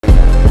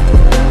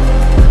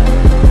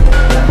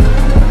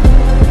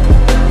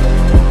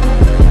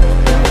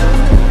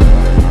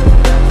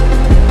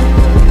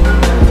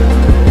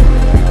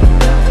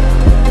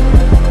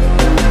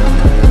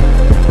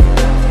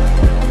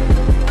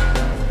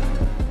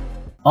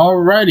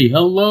Alrighty,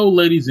 hello,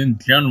 ladies and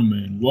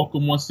gentlemen.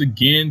 Welcome once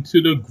again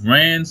to the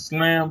Grand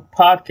Slam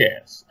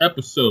Podcast,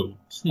 episode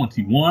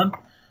 21.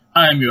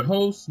 I am your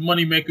host,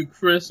 MoneyMaker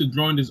Chris, and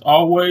joined as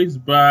always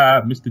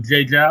by Mr.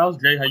 J. Giles.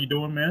 Jay, how you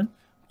doing, man?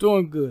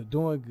 Doing good.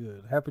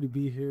 Happy to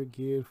be here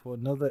again for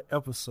another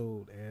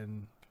episode.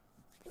 And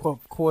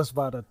of course,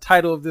 by the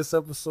title of this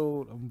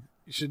episode,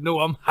 you should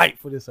know I'm hyped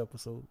for this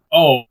episode.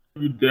 Oh,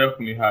 you're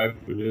definitely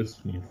hyped for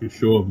this one, for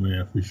sure,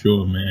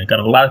 man. Got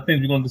a lot of things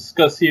we're going to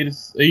discuss here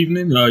this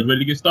evening. You ready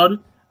to get started?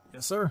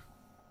 Yes, sir.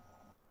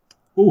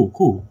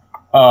 Cool.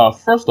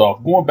 First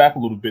off, going back a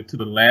little bit to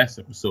the last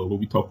episode where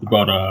we talked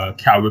about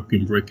Cal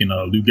Ripken breaking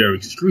Lou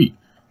Gehrig's streak.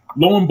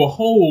 Lo and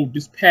behold,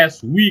 this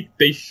past week,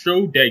 they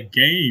showed that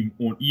game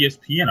on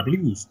ESPN. I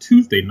believe it was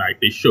Tuesday night.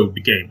 They showed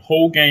the game,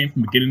 whole game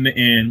from beginning to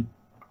end,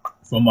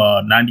 from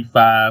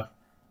 95,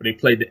 where they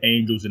played the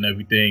Angels and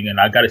everything. And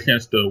I got a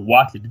chance to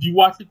watch it. Did you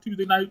watch it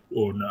Tuesday night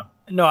or no?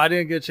 No, I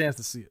didn't get a chance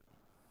to see it.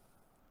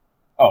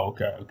 Oh,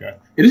 okay. And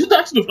this is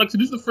actually this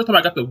is the first time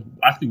I got to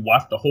actually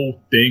watch the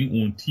whole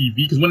thing on TV.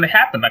 Because when it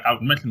happened, like I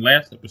mentioned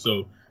last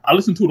episode, I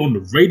listened to it on the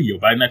radio,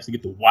 but I didn't actually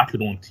get to watch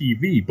it on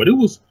TV. But it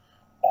was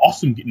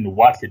awesome getting to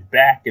watch it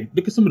back and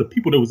look at some of the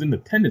people that was in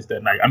attendance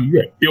that night. I mean,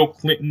 you had Bill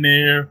Clinton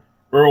there,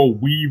 Earl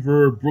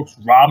Weaver, Brooks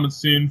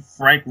Robinson,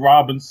 Frank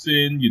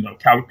Robinson,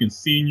 Cal Ripken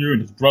Sr.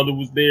 and his brother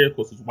was there, of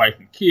course his wife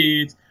and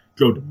kids.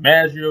 Joe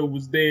DiMaggio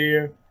was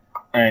there,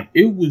 and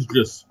it was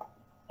just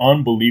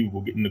unbelievable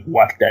getting to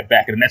watch that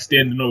back. And that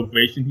standing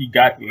ovation he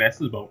got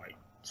lasted about like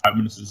 5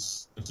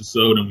 minutes or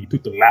so. Then we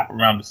took the lap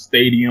around the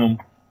stadium. And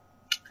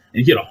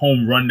he hit a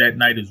home run that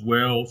night as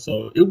well.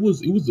 So it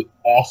was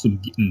awesome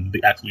getting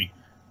to actually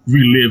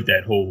relive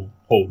that whole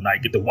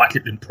night, get to watch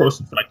it in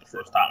person for like the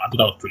first time. I thought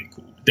that was pretty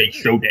cool. They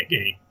showed that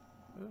game.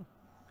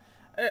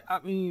 I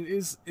mean,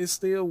 it's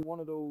still one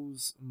of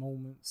those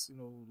moments,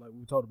 like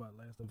we talked about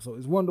last episode.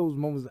 It's one of those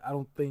moments that I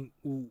don't think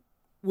we'll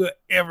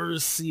ever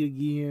see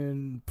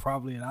again,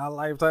 probably in our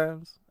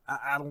lifetimes.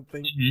 I don't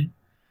think.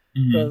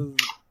 Because,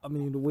 I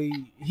mean, the way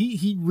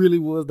he really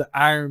was the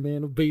Iron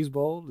Man of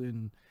baseball,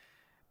 and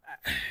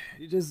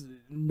it just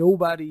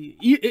nobody.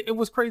 It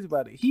was crazy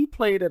about it. He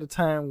played at a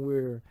time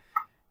where,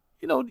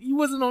 he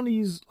wasn't on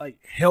these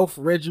like health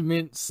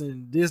regiments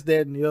and this,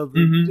 that, and the other.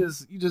 You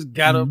just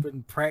got up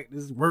and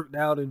practiced, worked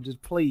out, and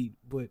just played.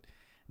 But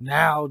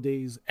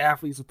nowadays,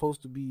 athletes are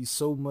supposed to be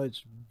so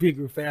much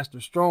bigger,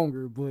 faster,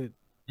 stronger, but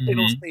they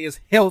don't stay as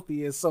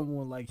healthy as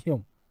someone like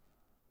him.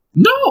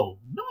 No.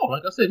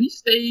 Like I said, he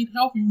stayed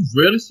healthy. You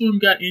rarely saw him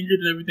got injured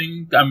and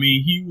everything. I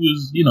mean, he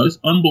was, it's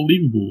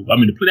unbelievable. I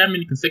mean, to play that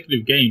many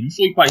consecutive games, you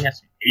saw he probably had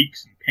some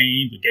aches and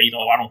pains and games.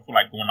 I don't feel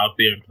like going out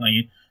there and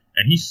playing.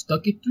 And he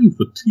stuck it through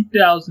for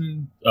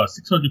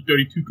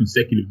 2,632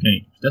 consecutive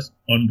games. That's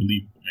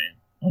unbelievable, man.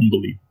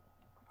 Unbelievable.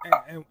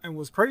 And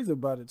what's crazy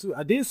about it, too,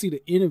 I did see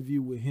the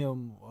interview with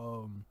him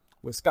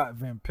with Scott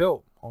Van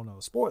Pelt on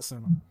Sports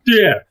Center.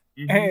 Yeah.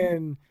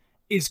 And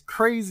it's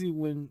crazy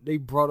when they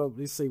brought up,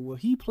 they say, well,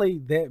 he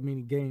played that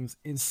many games.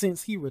 And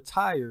since he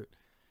retired,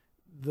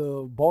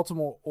 the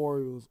Baltimore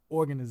Orioles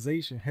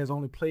organization has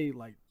only played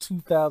like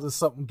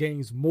 2,000-something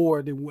games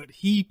more than what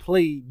he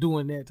played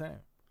during that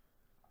time.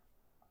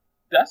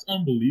 That's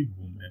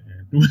unbelievable,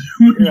 man. When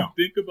you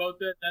think about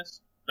that,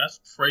 that's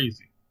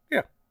crazy.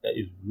 Yeah. That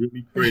is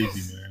really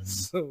crazy, man.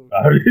 So,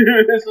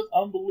 it's just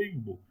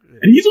unbelievable.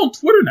 Yeah. And he's on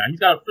Twitter now. He's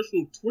got an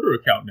official Twitter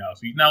account now,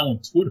 so he's now on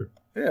Twitter.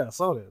 Yeah, I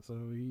saw that. So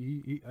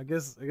he I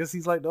guess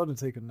he's like the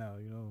Undertaker now,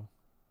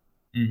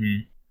 But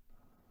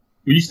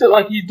you still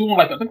like he's doing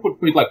like I think for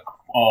like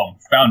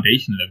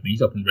foundation and everything. He's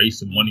helping raise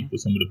some money for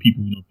some of the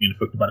people being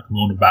affected by the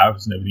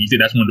coronavirus and everything. He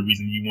said that's one of the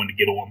reasons he wanted to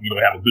get on,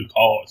 have a good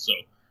cause. So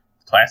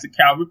classic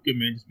Cal Ripken,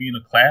 man, just being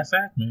a class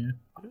act, man.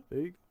 Yeah, there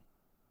you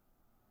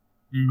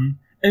go.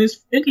 And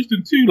it's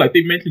interesting too, like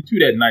they mentioned too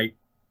that night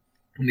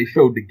when they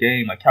showed the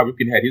game, like Cal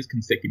Ripken had his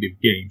consecutive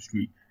game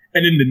streak.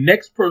 And then the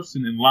next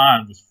person in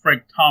line was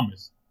Frank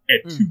Thomas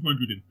at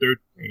 230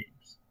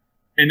 games.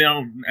 And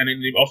then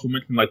they also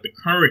mentioned like the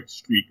current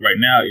streak right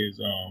now is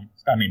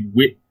this guy named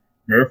Whit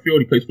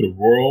Merrifield. He plays for the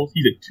Royals.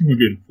 He's at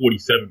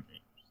 247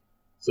 games.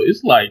 So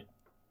it's like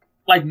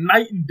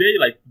night and day,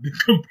 like the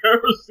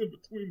comparison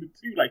between the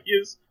two, like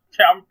his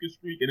Cal Ripken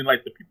streak and then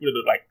like the people that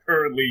are like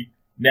currently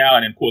now,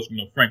 and then of course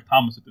Frank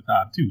Thomas at the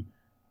time too.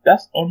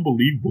 That's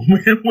unbelievable,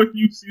 man. When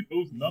you see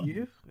those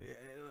numbers. Yeah.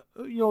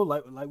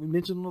 Like we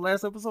mentioned in the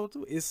last episode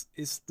too, it's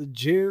the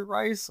Jerry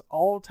Rice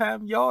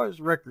all-time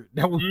yards record.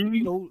 That was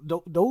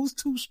those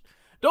two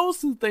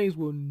things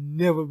will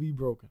never be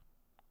broken.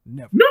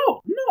 Never.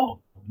 No,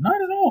 not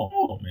at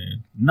all,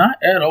 man. Not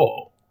at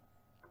all,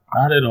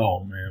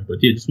 man.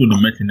 But yeah, just wanted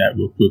to mention that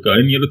real quick.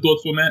 Any other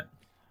thoughts on that?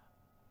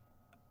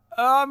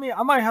 I mean,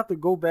 I might have to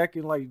go back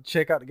and like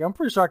check out the game. I'm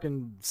pretty sure I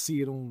can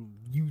see it on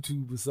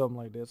YouTube or something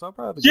like that. So I'll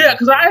probably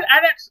because I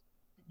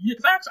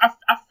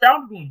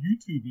found it on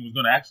YouTube and was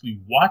going to actually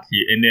watch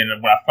it. And then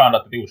when I found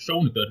out that they were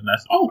showing it, and I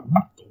said, I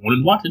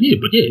wanted to watch it here.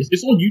 But yeah,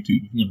 it's on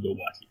YouTube if you want to go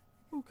watch it.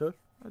 Okay.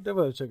 I'll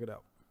definitely check it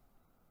out.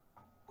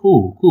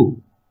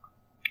 Cool.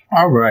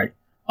 All right.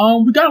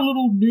 We got a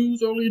little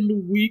news early in the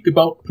week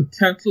about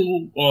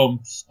potential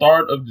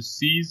start of the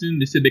season.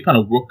 They said they're kind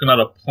of working out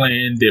a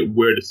plan that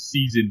where the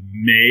season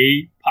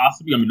may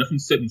possibly. I mean,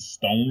 nothing's set in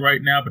stone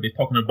right now, but they're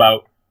talking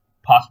about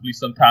possibly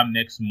sometime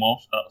next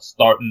month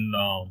starting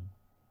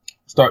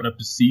up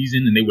the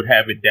season, and they would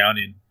have it down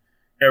in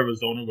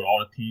Arizona, where all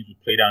the teams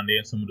would play down there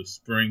in some of the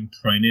spring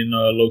training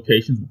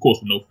locations. Of course,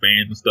 with no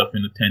fans and stuff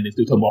in attendance.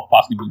 They're talking about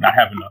possibly not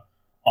having a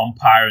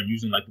umpire and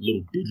using like a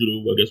little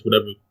digital, I guess,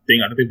 whatever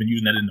thing. I think they've been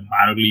using that in the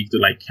minor leagues to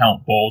like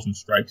count balls and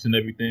strikes and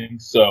everything.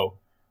 So,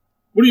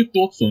 what are your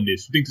thoughts on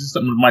this? You think this is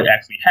something that might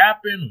actually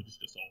happen, or is this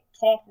just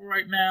all talk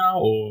right now,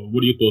 or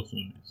what are your thoughts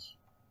on this?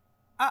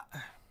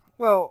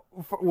 Well,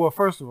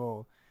 first of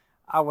all,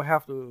 I would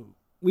have to.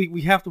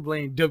 We have to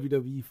blame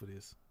WWE for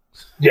this.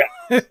 Yeah,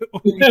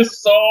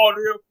 it's all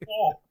their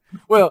fault.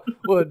 Well,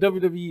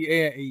 WWE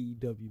and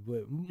AEW,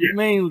 but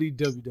mainly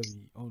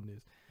WWE on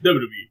this.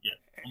 WWE, yeah.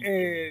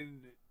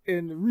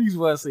 And the reason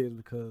why I say it is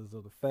because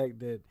of the fact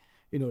that,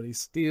 they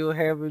still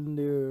having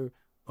their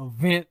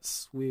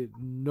events with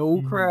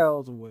no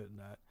crowds and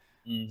whatnot.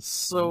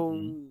 So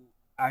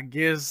I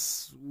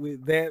guess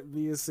with that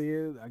being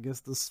said, I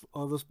guess the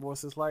other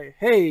sports is like,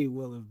 hey,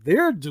 well, if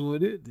they're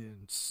doing it, then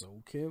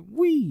so can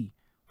we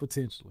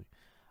potentially.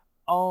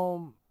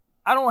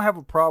 I don't have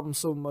a problem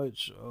so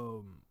much.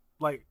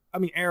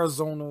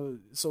 Arizona.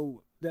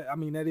 So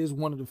that is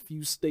one of the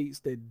few states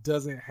that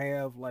doesn't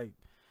have like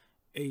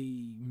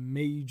a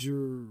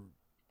major,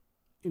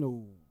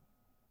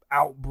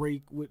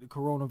 outbreak with the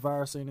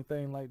coronavirus or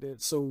anything like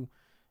that. So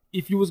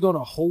if you was going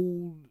to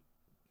hold,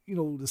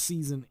 the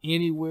season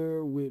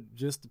anywhere with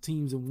just the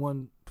teams in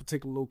one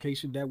particular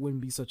location, that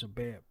wouldn't be such a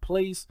bad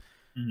place.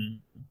 Mm-hmm.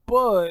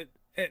 But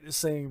at the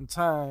same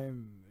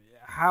time,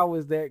 how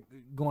is that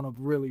going to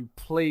really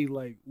play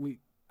with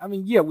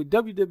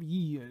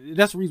WWE?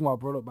 That's the reason why I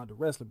brought up about the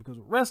wrestling, because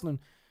with wrestling,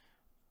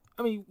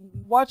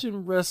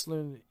 watching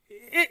wrestling,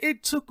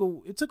 it took a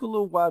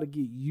little while to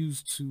get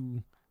used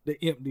to the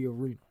empty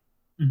arena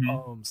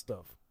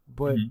stuff.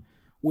 But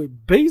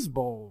with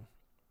baseball,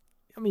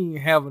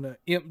 having an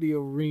empty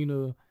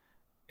arena,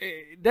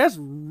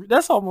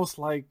 that's almost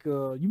like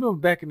you remember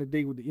back in the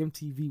day with the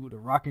MTV with the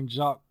Rock and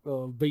Jock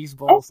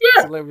baseball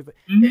and everything.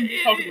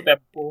 Talked about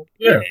that before.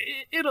 Yeah,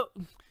 it'll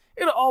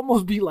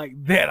almost be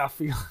like that. I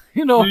feel,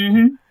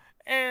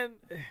 and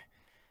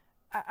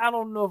I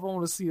don't know if I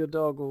want to see a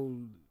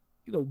doggone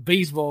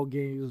baseball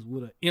games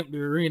with an empty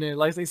arena.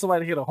 Like say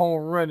somebody hit a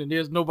home run and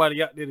there's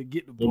nobody out there to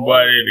get the ball.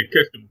 Nobody to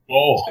catch the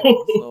ball.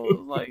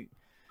 So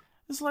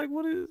it's like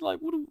what is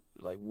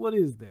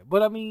that?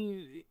 But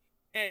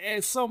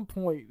at some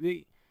point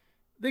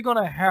they're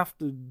gonna have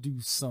to do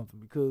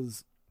something,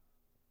 because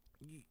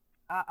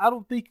I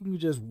don't think you can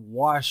just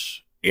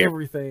wash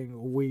everything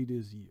away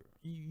this year.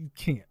 You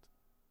can't.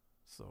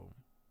 So.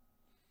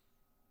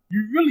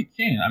 You really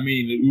can.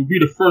 It would be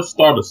the first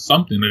start of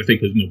something. I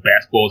think because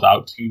basketball's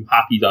out too,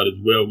 hockey's out as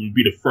well. It would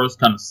be the first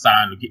kind of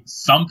sign to get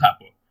some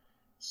type of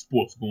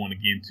sports going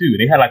again too.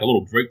 They had like a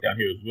little breakdown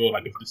here as well.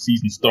 Like if the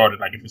season started,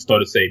 if it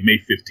started say May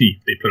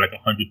 15th, they play like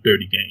 130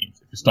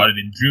 games. If it started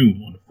in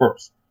June on the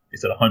 1st, they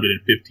said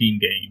 115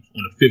 games.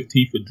 On the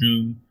 15th of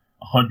June,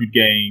 100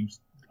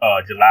 games.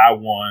 July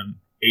 1,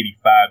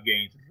 85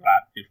 games. July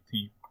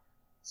 15th,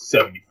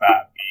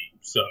 75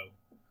 games. So.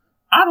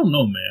 I don't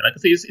know, man. Like I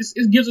say,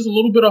 it gives us a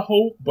little bit of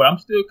hope, but I'm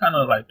still kind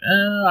of like,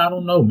 I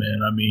don't know, man.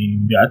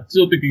 I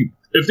still think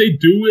if they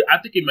do it, I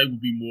think it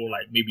might be more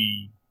like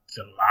maybe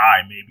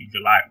July,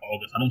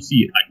 August. I don't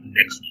see it like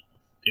next week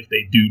if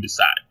they do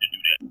decide to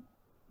do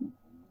that.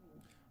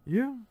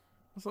 Yeah.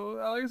 So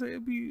like I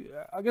said,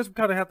 I guess we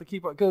kind of have to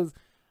keep up, because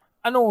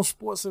I know on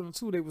SportsCenter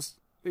too, they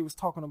was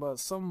talking about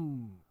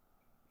some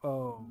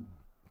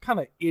kind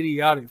of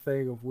idiotic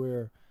thing of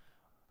where,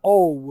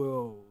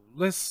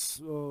 let's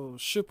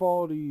ship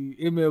all the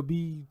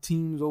MLB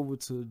teams over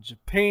to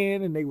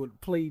Japan, and they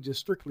would play just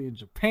strictly in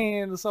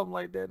Japan or something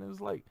like that. And it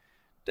was like,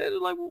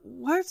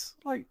 what?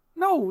 Like,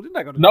 no, they're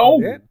not going to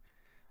do that.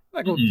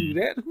 They're not going to do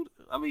that.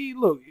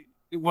 Look,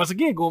 once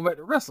again, going back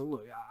to wrestling,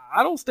 look,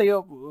 I don't stay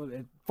up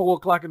at 4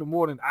 o'clock in the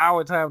morning,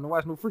 hour time, to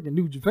watch no freaking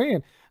New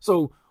Japan.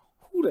 So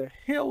who the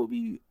hell would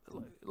be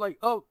like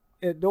up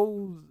at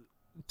those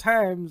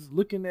times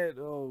looking at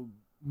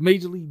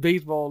Major League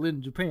Baseball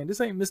in Japan? This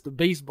ain't Mr.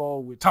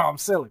 Baseball with Tom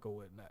Selleck or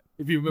whatnot.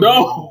 If you remember.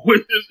 No,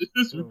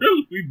 it's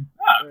really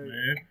not,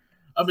 man.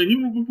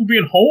 Even people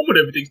being home and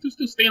everything,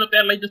 still staying up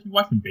that late just be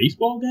watching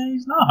baseball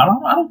games? No, I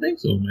don't think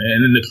so, man.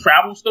 And then the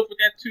travel stuff with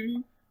that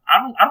too.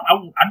 I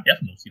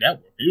definitely don't see that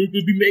work.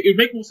 It would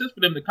make more sense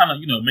for them to kind of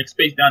make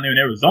space down there in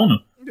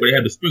Arizona where they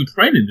have the spring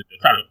training to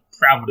try to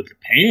travel to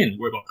Japan and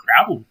worry about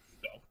travel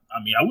stuff. I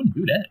wouldn't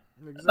do that.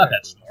 Exactly. That's not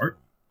that smart.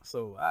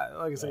 So,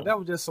 like I said, that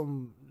was just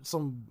some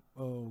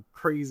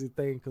crazy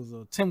thing, because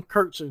Tim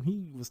Kirchner,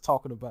 he was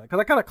talking about it. Because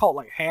I kind of caught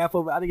like half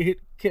of it. I didn't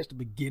catch the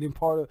beginning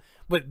part of it,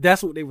 but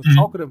that's what they was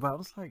talking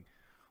about. It's like,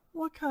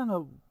 what kind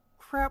of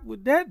crap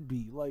would that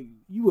be? Like,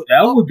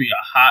 that would be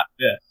a hot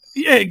mess.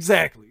 Yeah,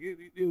 exactly. It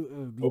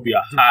would be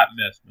a hot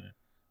mess, man.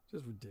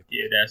 Just ridiculous.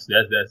 Yeah, that's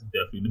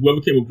definitely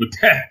whoever came up with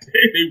that.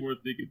 They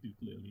weren't thinking too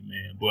clearly,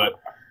 man. But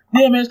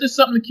yeah, man, it's just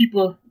something to keep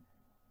an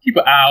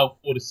eye out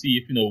for to see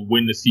if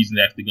when the season's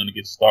actually going to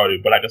get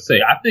started. But like I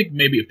say, I think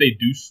maybe if they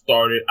do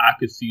start it, I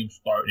could see them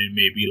starting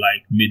maybe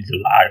like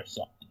mid-July or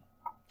something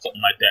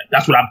like that.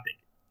 That's what I'm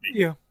thinking. Maybe.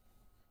 Yeah,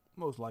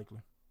 most likely.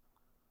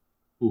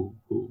 Cool.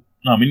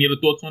 Any other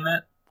thoughts on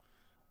that?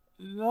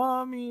 No,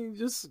 I mean,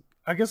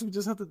 I guess we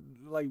just have to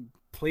like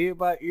play it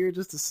by ear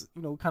just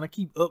to kind of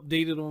keep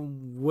updated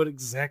on what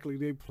exactly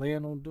they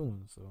plan on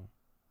doing. So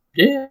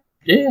yeah,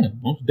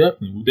 most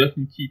definitely. We'll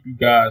definitely keep you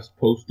guys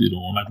posted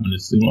on like when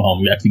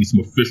we actually get some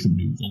official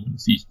news on when the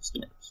season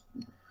starts.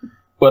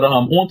 But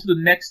on to the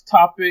next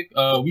topic.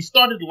 We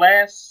started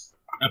last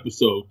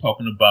episode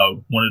talking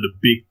about one of the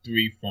big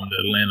three from the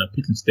Atlanta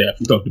pitching staff.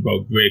 We talked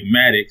about Greg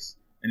Maddux.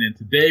 And then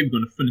today, we're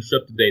going to finish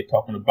up today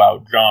talking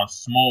about John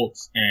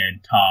Smoltz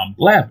and Tom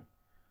Glavine.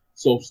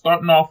 So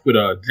starting off with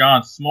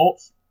John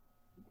Smoltz,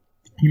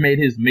 he made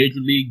his major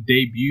league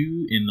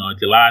debut in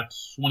July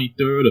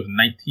 23rd of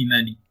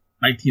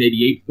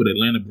 1988 for the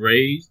Atlanta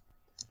Braves.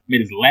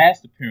 Made his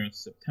last appearance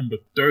September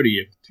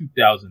 30th,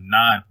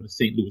 2009 for the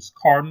St. Louis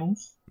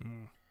Cardinals.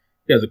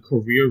 He has a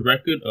career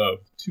record of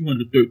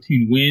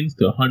 213 wins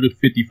to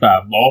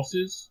 155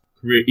 losses,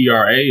 career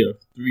ERA of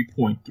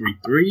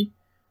 3.33.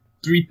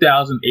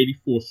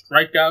 3,084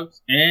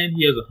 strikeouts, and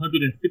he has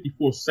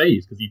 154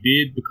 saves because he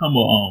did become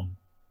a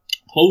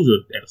closer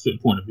at a certain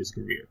point of his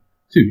career,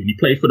 too. And he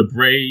played for the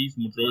Braves,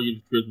 majority of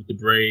his career with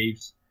the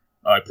Braves.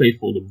 He played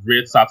for the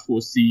Red Sox for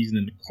a season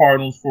and the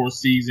Cardinals for a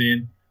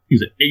season. He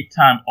was an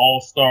 8-time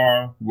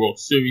All-Star, World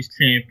Series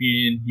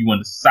champion. He won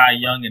the Cy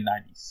Young in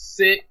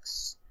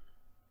 96.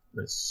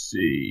 Let's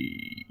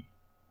see.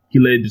 He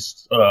led the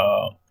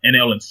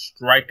NL in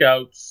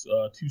strikeouts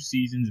 2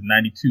 seasons in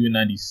 92 and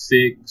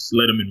 96.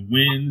 Led him in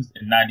wins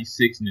in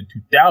 96 and in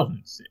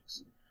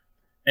 2006.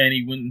 And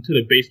he went into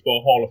the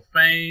Baseball Hall of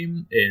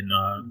Fame in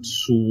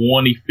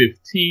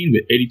 2015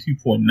 with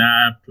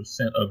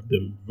 82.9% of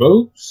the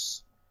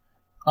votes.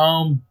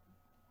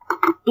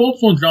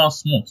 Thoughts on John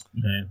Smoltz,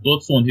 man?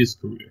 Thoughts on his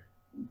career?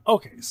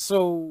 Okay,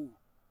 so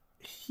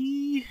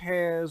he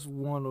has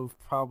one of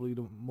probably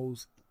the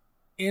most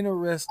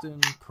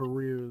interesting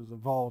careers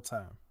of all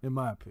time, in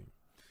my opinion.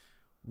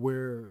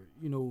 Where,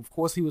 of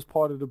course, he was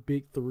part of the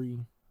big three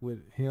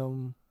with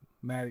him,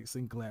 Maddux,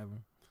 and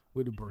Glavine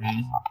with the Braves.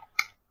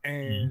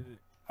 And,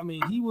 I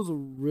mean, he was a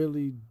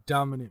really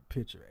dominant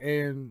pitcher.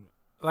 And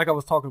like I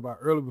was talking about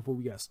earlier before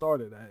we got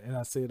started, and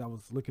I said I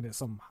was looking at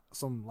some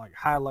like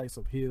highlights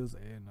of his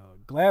and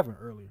Glavine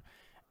earlier.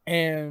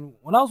 And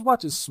when I was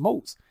watching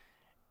Smoltz,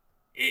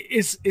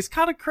 it's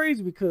kind of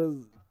crazy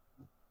because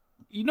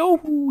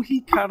who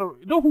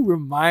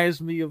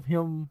reminds me of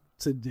him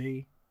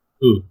today?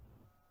 Who?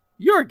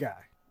 Your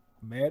guy,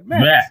 Mad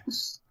Max.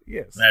 Max.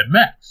 Yes. Mad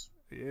Max.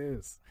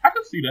 Yes. I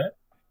can see that.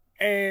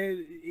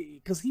 And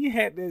because he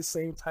had that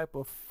same type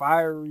of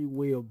fiery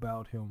way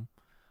about him.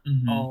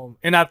 Mm-hmm.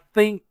 And I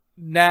think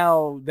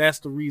now that's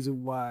the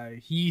reason why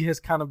he has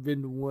kind of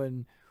been the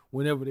one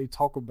whenever they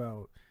talk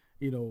about,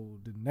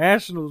 the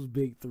Nationals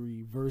big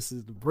three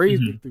versus the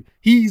Braves big three.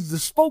 He's the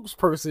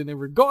spokesperson in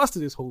regards to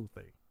this whole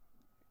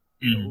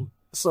thing.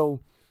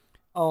 So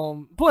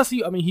plus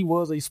he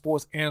was a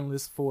sports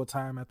analyst for a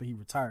time after he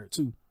retired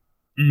too.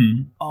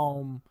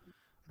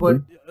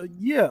 But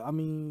yeah, I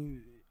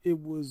mean, it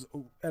was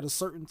at a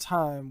certain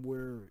time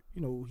where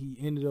he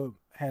ended up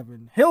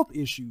having health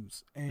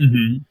issues,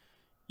 and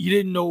you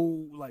didn't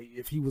know like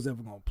if he was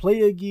ever gonna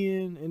play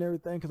again and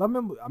everything. Because I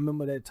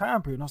remember that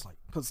time period, and I was like,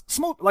 because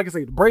Smoke, like I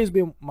say, the Braves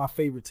being my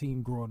favorite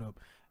team growing up,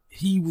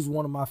 he was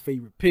one of my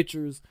favorite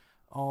pitchers,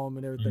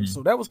 and everything.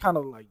 So that was kind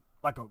of like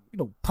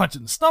a punch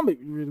in the stomach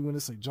really when they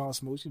say John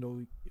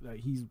Smoltz. Like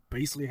he's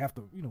basically have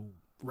to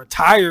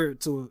retire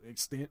to an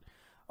extent,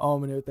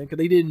 and everything, because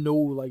they didn't know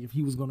like if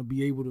he was gonna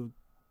be able to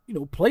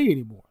play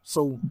anymore.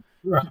 So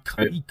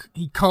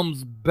he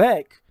comes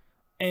back,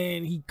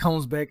 and he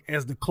comes back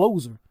as the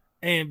closer.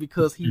 And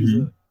because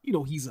he's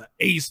he's an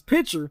ace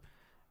pitcher,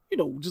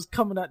 just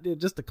coming out there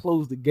just to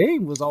close the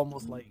game was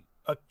almost like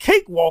a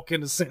cakewalk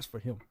in a sense for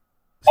him.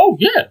 Oh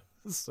yeah.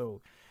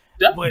 So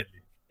definitely.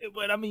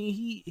 But I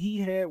mean he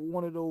had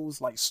one of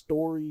those like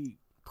story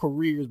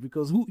careers,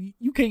 because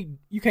you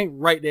can't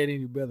write that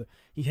any better.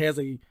 He has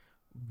a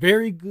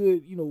very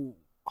good,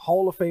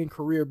 Hall of Fame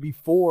career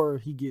before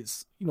he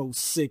gets,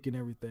 sick and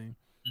everything.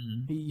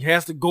 He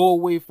has to go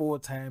away for a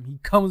time. He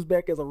comes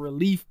back as a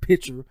relief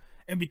pitcher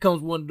and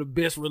becomes one of the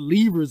best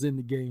relievers in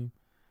the game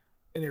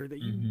and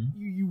everything.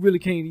 You really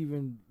can't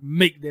even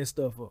make that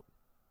stuff up.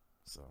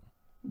 So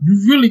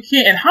you really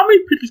can't. And how many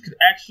pitchers could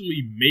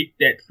actually make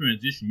that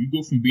transition? You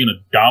go from being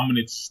a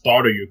dominant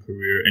starter your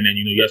career, and then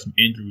you have some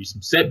injuries,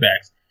 some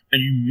setbacks,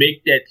 and you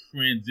make that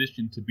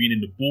transition to being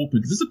in the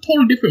bullpen, because it's a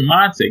totally different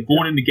mindset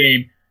going in the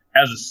game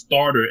as a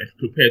starter as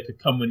compared to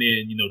coming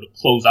in, to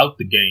close out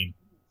the game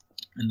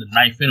in the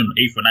ninth inning,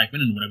 8th or 9th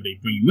inning, whenever they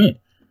bring you in.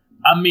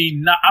 I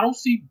mean, I don't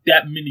see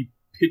that many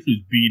pitchers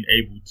being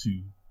able to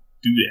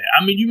do that.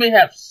 I mean, you may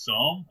have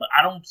some, but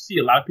I don't see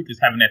a lot of pitchers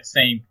having that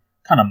same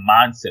kind of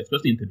mindset,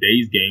 especially in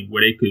today's game,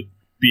 where they could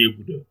be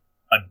able to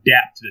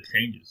adapt to the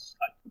changes.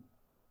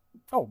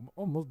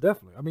 Most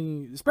definitely. I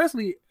mean,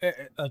 especially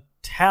a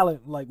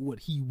talent like what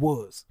he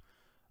was.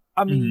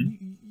 I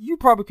mean, you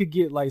probably could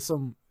get like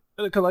some,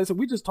 because like I said,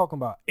 we're just talking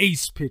about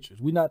ace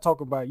pitchers. We're not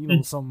talking about,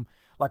 some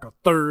like a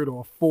third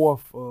or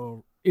fourth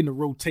in the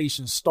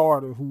rotation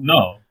starter who.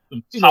 No,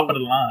 top of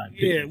the line.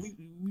 Yeah,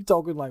 we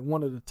talking like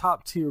one of the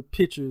top tier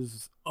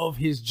pitchers of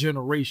his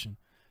generation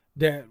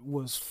that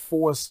was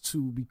forced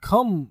to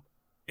become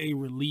a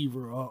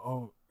reliever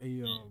or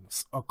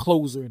a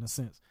closer in a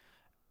sense.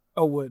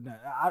 Or whatnot.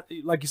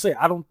 Like you say,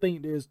 I don't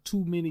think there's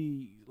too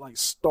many like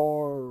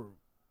star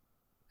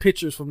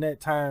pitchers from that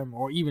time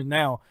or even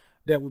now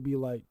that would be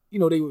like,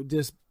 they would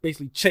just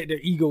basically check their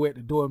ego at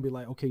the door and be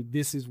like, okay,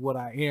 this is what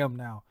I am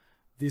now.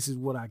 This is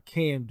what I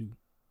can do.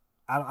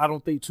 I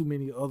don't think too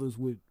many others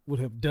would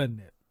have done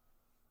that.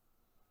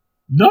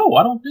 No,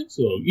 I don't think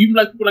so. Even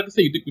like I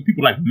say, you think with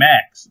people like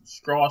Max,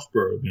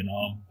 Strasburg, and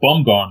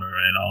Bumgarner,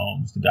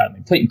 and what's the guy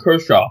named Clayton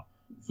Kershaw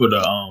for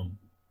the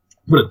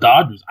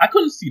Dodgers. I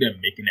couldn't see them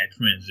making that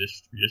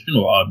transition.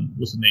 Or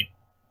what's his name,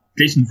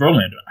 Jason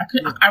Verlander.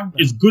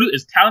 As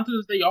talented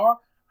as they are,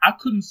 I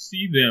couldn't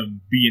see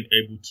them being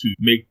able to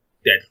make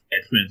that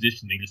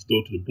transition. They just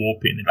go to the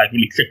bullpen and like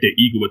really check their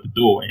ego at the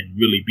door and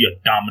really be a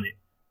dominant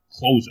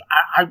closer.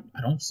 I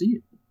don't see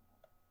it.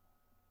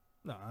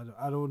 No,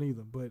 I don't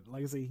either. But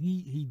like I say,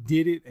 he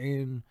did it,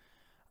 and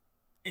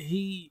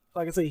he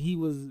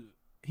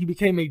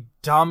became a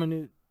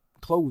dominant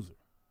closer.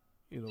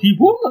 He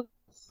was.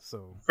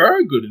 So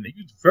very good in it.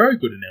 He was very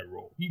good in that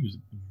role. He was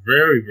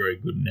very, very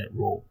good in that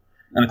role.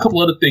 And a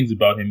couple other things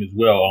about him as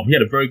well. He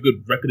had a very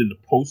good record in the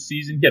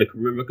postseason. He had a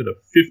career record of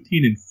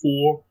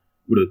 15-4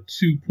 with a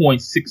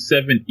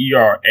 2.67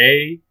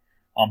 ERA.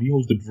 He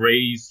holds the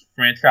Braves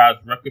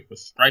franchise record for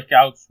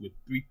strikeouts with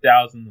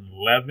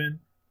 3,011.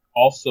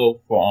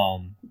 Also for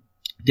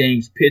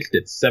games pitched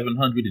at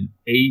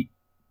 708.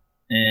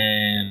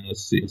 And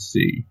let's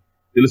see.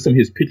 They list some of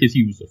his pitches.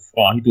 He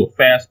threw a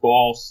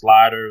fastball,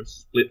 slider,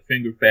 split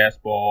finger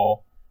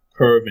fastball,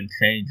 curve, and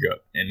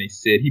changeup. And they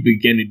said he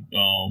began to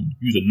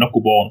use a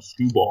knuckleball and a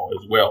screwball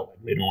as well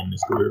later on in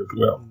his career as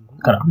well.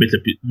 Kind of mix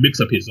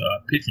up his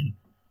pitching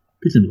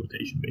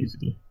rotation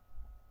basically.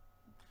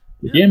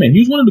 But yeah, man, he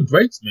was one of the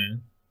greats,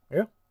 man.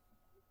 Yeah.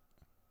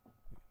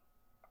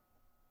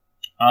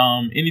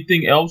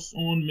 Anything else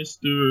on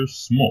Mr.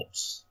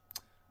 Smoltz?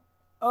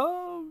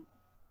 No,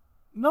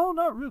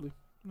 not really.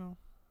 No.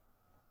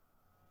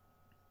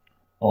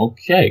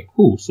 Okay,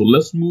 cool. So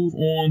let's move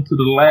on to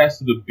the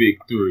last of the big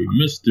three,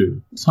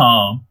 Mr.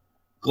 Tom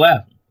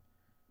Glavine.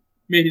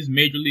 Made his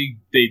major league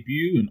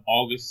debut on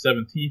August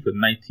 17th of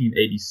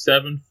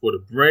 1987 for the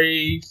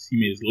Braves. He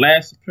made his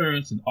last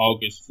appearance on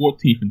August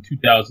 14th in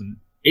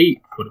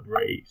 2008 for the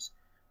Braves.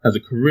 Has a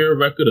career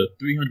record of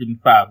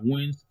 305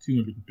 wins,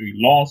 203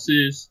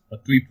 losses, a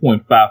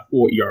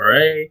 3.54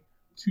 ERA,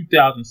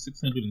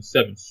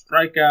 2,607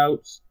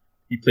 strikeouts.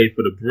 He played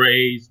for the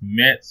Braves,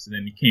 Mets, and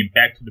then he came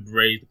back to the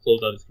Braves to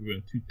close out his career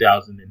in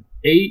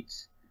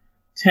 2008.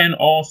 10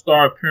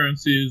 All-Star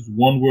appearances,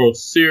 1 World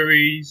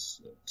Series,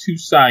 2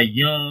 Cy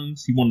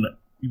Youngs. He won the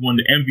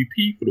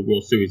MVP for the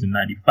World Series in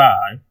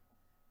 '95.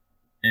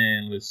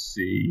 And let's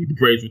see, the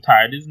Braves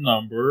retired his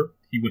number.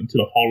 He went into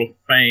the Hall of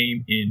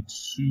Fame in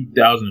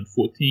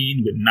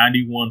 2014 with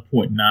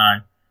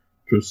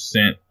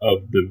 91.9%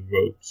 of the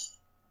votes.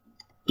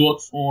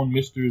 Thoughts on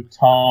Mr.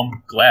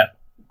 Tom Glavine?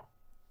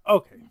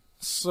 Okay.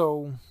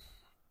 So,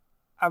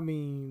 I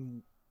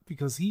mean,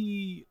 because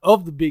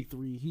of the big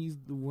three, he's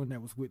the one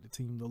that was with the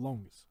team the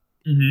longest.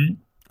 Mm-hmm.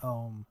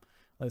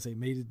 Like I say,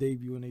 made his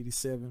debut in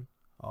 '87,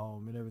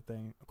 and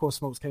everything. Of course,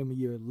 Smoltz came a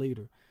year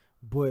later,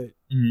 but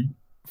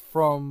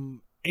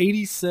from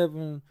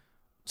 '87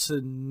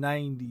 to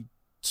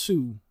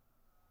 '92,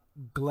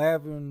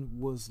 Glavine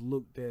was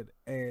looked at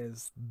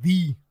as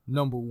the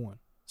number one.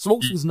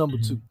 Smoltz was number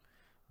two,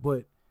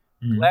 but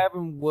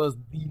Glavine was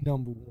the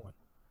number one.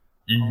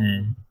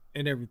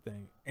 And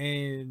everything.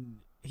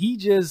 And he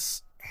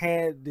just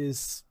had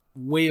this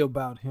way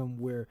about him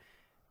where,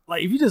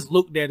 like, if you just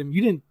looked at him,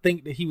 you didn't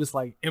think that he was,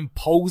 like,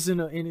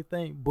 imposing or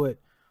anything. But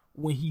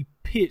when he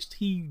pitched,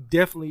 he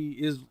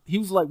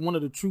was, like, one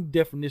of the true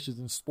definitions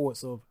in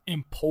sports of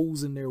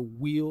imposing their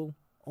will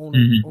on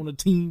a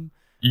team.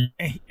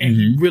 And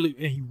he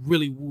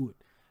really would.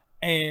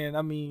 And,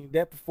 I mean,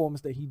 that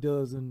performance that he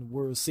does in the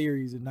World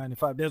Series in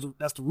 '95,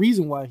 that's the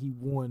reason why he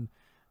won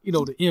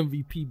the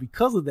MVP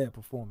because of that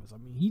performance. I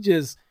mean, he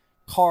just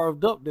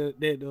carved up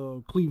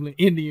that Cleveland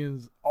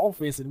Indians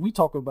offense, and we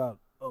talk about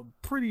a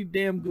pretty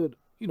damn good,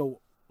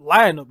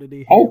 lineup that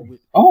they had.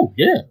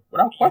 Yeah,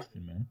 without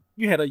question, man.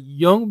 You had a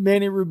young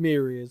Manny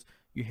Ramirez,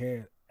 you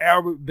had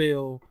Albert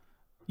Bell,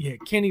 you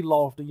had Kenny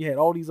Lofton, you had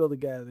all these other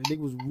guys, and they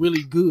was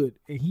really good.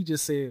 And he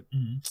just said,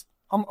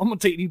 "I'm gonna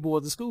take these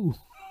boys to school,"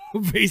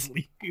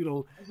 basically,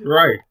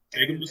 Right,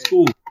 take them to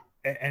school,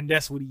 and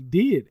that's what he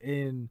did,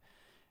 and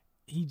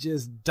he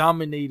just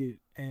dominated.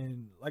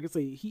 And like I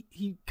say,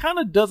 he kind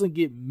of doesn't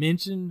get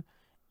mentioned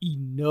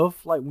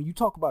enough. Like when you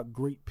talk about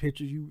great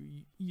pitchers,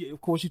 you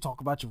of course you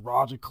talk about your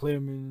Roger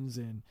Clemens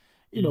and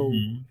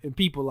and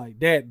people like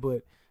that.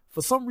 But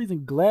for some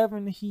reason,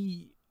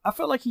 Glavine, I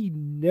felt like he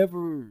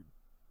never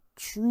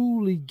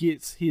truly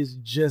gets his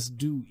just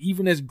due,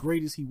 even as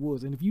great as he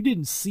was. And if you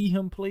didn't see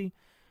him play,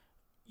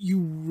 you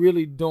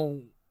really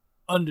don't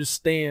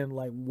understand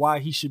like why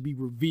he should be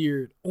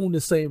revered on the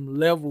same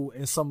level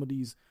as some of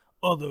these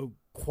other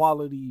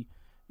quality,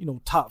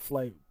 top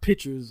flight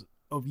pitchers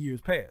of years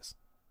past.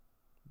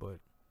 But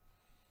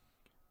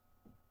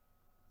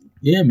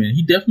yeah, man,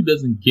 he definitely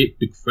doesn't get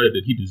the credit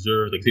that he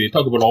deserves. Like I said, they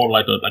talk about all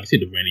like I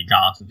said, the Randy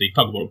Johnsons, they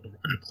talk about the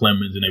Roger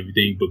Clemens and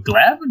everything, but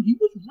Glavine, he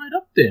was right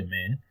up there,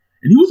 man.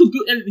 And he was a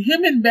good, and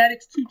him and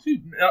Maddox too.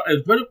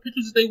 As better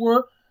pitchers as they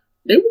were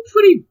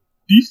pretty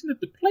decent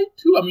at the plate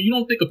too. I mean, you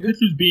don't think of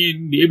pitchers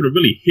being able to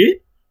really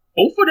hit?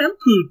 Both of them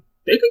could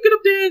get up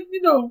there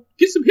and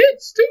get some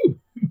hits too.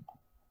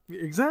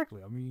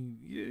 Exactly. I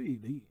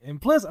mean,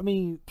 and plus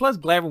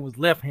Glavine was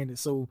left-handed,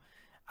 so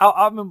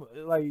I remember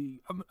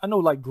I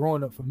know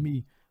growing up for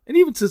me, and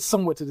even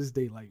somewhat to this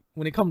day, like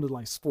when it comes to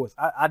like sports,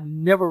 I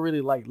never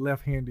really liked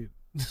left-handed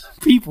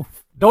people.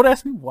 Don't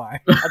ask me why.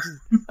 I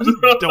just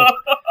don't.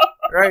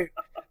 Right.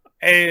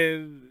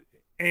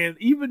 And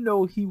even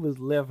though he was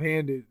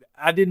left-handed,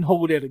 I didn't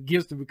hold that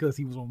against him because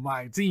he was on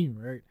my team,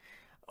 right?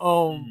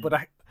 But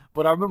I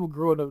remember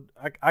growing up,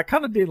 I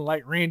kind of didn't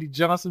like Randy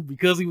Johnson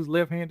because he was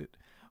left-handed.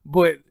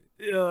 But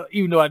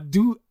even though I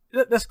do,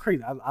 that's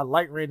crazy. I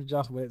like Randy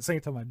Johnson, but at the same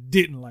time, I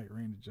didn't like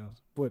Randy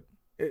Johnson. But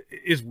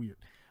it's weird.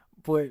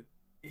 But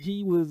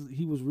he was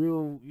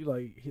real,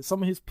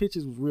 some of his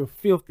pitches was real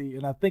filthy,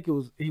 and I think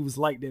he was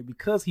like that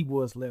because he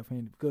was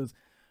left-handed. Because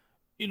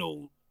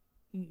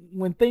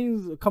when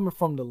things are coming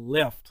from the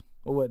left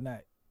or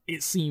whatnot,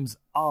 it seems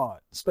odd,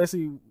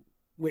 especially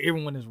where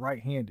everyone is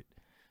right-handed.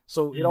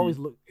 So it always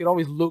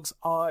looks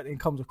odd and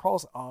comes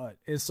across odd.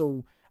 And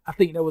so I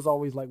think that was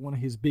always like one of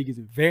his biggest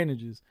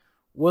advantages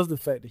was the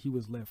fact that he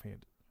was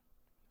left-handed.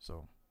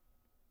 So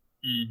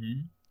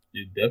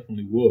it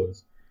definitely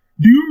was.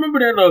 Do you remember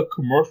that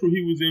commercial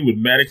he was in with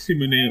Maddox, him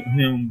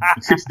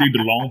 6 Dig the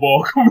Long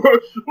Ball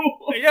commercial?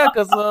 Yeah,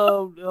 because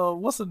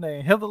what's her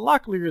name? Heather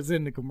Locklear is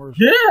in the commercial.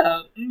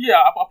 Yeah.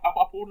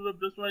 I pulled it up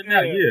just right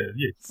now.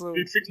 Yeah. So,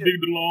 6 Dig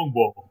the Long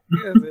Ball.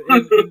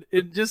 Yes,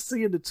 and just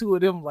seeing the two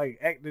of them like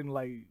acting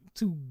like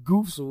two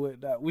goofs or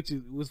whatnot, which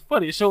was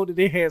funny. It showed that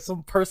they had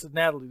some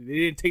personality. They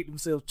didn't take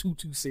themselves too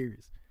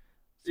serious.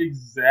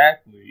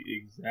 Exactly,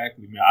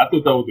 man. I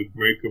thought that was a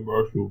great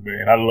commercial,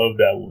 man. I love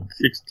that one.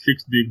 Six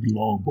Dig the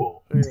Long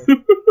Ball. Yeah.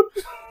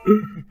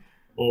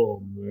 Oh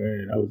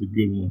man, that was a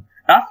good one.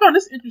 And I found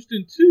this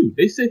interesting too.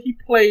 They said he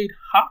played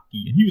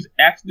hockey and he was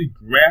actually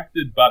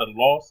drafted by the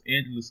Los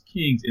Angeles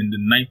Kings in the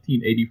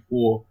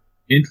 1984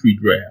 entry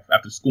draft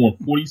after scoring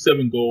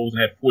 47 goals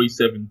and had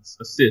 47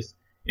 assists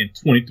in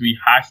 23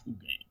 high school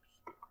games.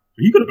 So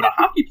he could have been a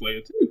hockey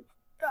player too.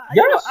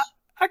 Yes.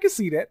 I can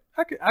see that.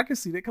 I can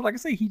see that because, like I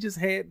say, he just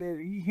had that.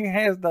 He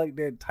has like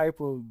that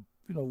type of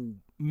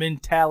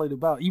mentality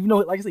about. Even though,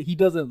 like I say, he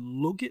doesn't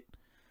look it,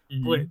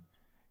 but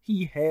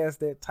he has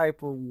that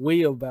type of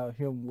way about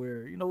him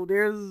where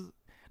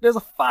there's a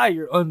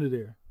fire under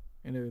there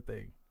and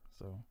everything.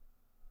 So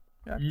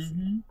yeah, I can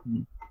see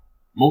that.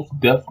 Most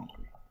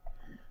definitely.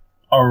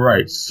 All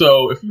right.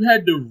 So if you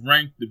had to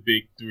rank the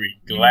big three,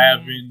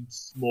 Glavine,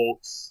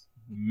 Smoltz,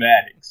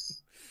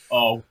 Maddox,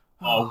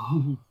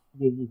 who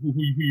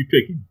you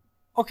picking?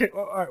 Okay,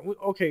 all right.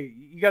 Okay,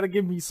 you got to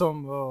give me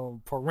some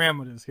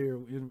parameters here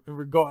in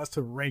regards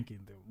to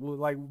ranking them. Well,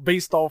 like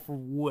based off of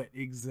what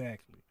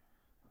exactly?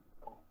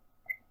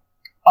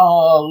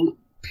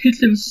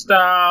 Pitching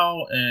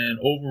style and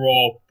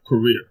overall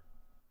career.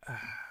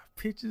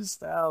 Pitching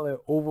style and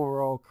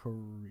overall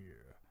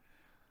career.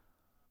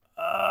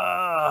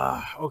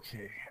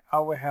 Okay. I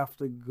would have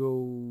to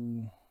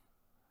go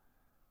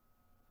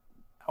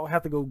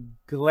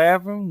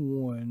Glavine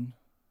 1.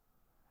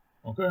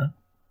 Okay.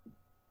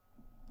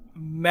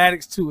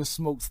 Maddox 2 and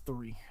Smoltz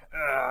 3.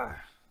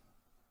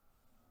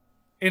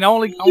 And I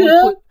only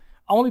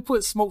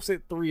put Smoltz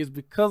at 3 is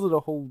because of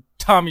the whole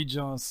Tommy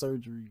John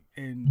surgery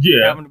and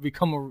having to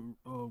become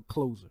a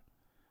closer.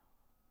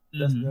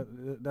 That's the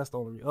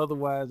only reason.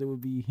 Otherwise, it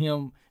would be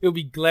him. It would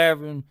be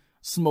Glavine,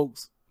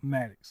 Smoltz,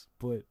 Maddox.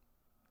 But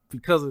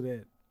because of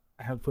that,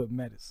 I have to put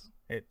Maddox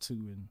at 2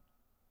 and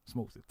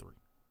Smoltz at 3.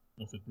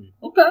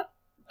 Okay.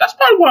 That's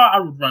probably why I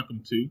would rank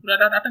them too.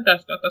 I think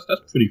that's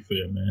pretty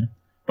fair, man.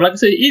 But like I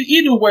say,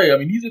 either way, I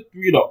mean, these are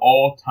 3 of the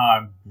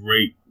all-time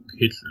great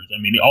pitchers.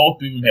 I mean, all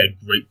 3 of them had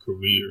great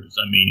careers.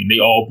 I mean,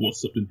 they all brought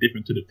something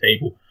different to the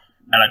table.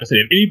 And like I said,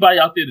 if anybody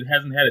out there that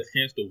hasn't had a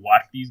chance to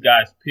watch these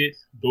guys pitch,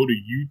 go to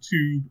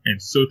YouTube and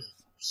search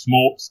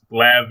Smoltz,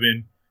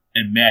 Glavine,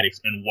 and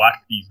Maddox and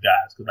watch these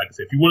guys. Because like I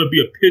said, if you want to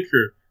be a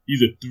pitcher,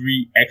 these are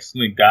 3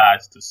 excellent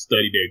guys to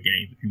study their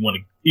game. If you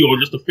want to, or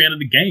just a fan of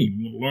the game,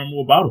 you want to learn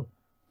more about them,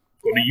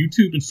 go to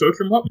YouTube and search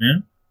them up,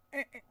 man.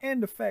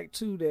 And the fact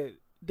too that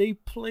they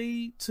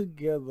played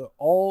together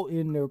all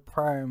in their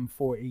prime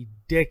for a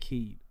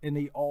decade, and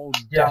they all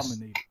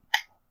dominated.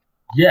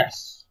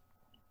 Yes.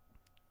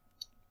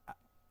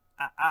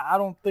 I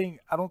don't think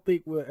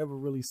we'll ever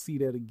really see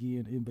that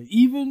again. But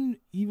even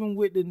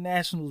with the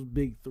Nationals'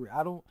 big three,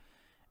 I don't.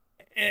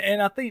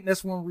 And I think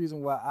that's one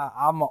reason why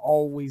I'm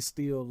always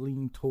still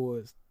lean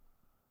towards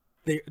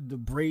the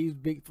Braves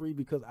big three,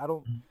 because I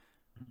don't.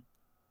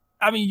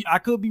 I mean, I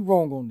could be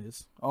wrong on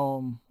this,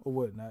 or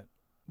whatnot,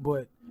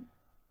 but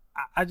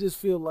I just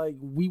feel like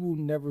we will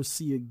never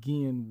see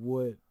again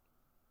what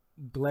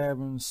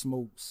Glavine,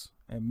 Smoltz,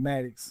 and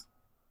Maddox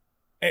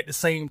at the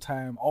same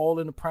time, all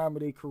in the prime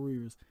of their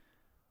careers,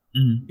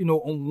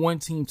 on one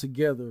team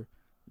together,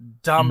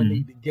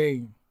 dominate the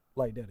game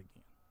like that again.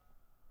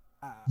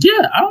 I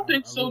don't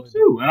think so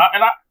too. And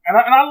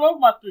I love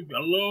my three.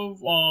 I love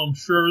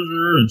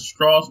Scherzer and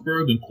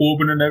Strasburg and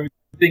Corbin and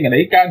everything, and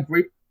they got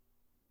great.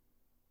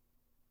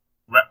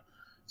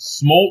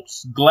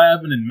 Smoltz,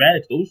 Glavine, and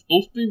Maddox. Those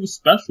three were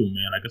special,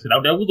 man. Like I said,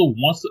 that was a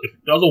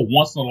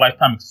once in a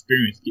lifetime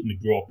experience getting to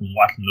grow up and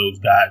watching those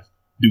guys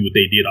do what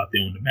they did out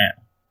there on the mound.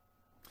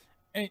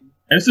 And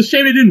it's a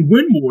shame they didn't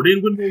win more. They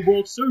didn't win more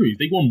World Series.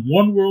 They won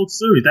one World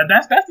Series.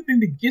 That's the thing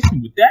that gets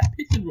me with that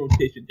pitching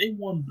rotation. They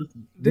won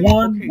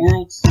one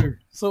World Series.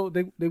 So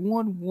they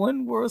won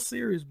one World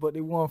Series, but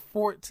they won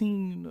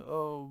 14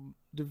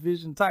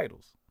 division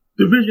titles.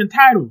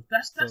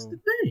 That's the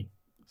thing.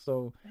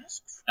 So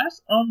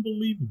that's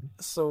unbelievable.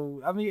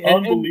 So I mean,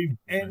 unbelievable.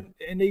 And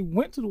they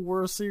went to the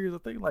World Series, I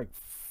think, like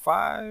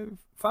five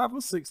or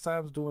six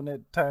times during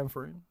that time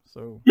frame.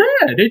 So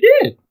yeah, they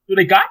did. So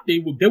they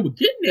were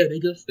getting there. They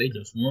just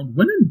weren't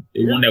winning.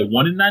 They won that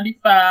one in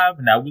 '95,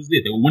 and that was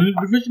it. They were winning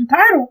the division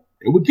title.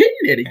 They were getting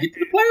there. They get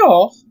to the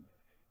playoffs.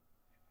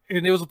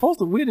 And they were supposed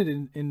to win it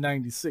in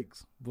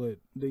 '96, but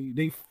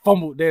they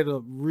fumbled that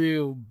up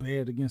real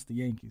bad against the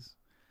Yankees.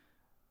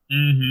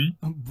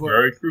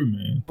 Very true,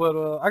 man. But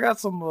I got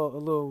some a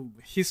little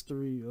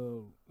history,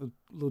 a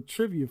little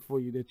trivia for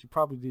you that you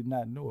probably did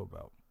not know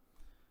about.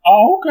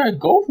 Oh, okay,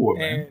 go for it,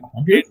 man.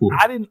 I'm here for it.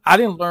 I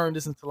didn't learn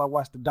this until I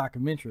watched the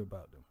documentary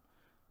about them.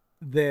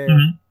 That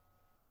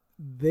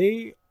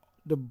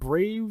the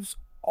Braves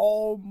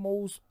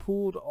almost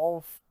pulled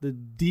off the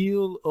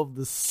deal of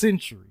the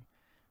century.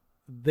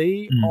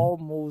 They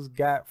almost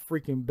got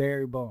freaking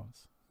Barry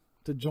Bonds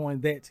to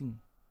join that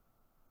team.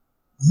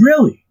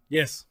 Really?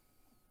 Yes.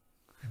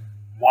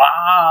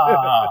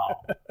 Wow.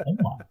 Oh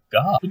my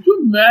God. Could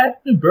you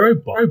imagine Barry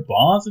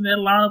Bonds in that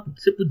lineup with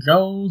Chipper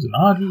Jones and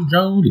Andre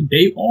Jones and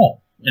Dave Orr?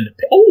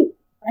 Oh,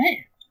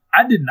 man.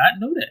 I did not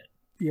know that.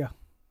 Yeah.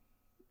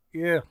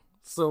 Yeah.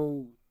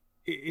 So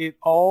it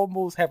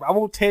almost happened. I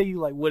won't tell you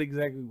like what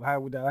exactly how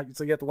would that,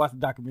 so you have to watch the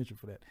documentary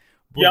for that.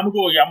 But, I'm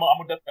gonna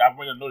definitely. I'm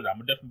gonna know that. I'm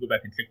gonna definitely go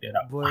back and check that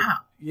out. But wow.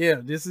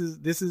 Yeah, this is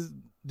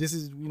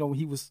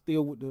he was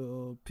still with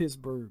the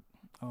Pittsburgh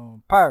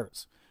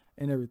Pirates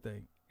and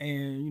everything.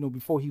 And,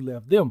 before he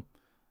left them.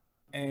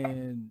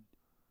 And,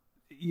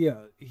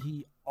 yeah,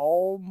 he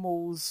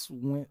almost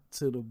went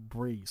to the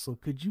Braves. So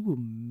could you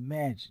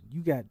imagine?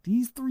 You got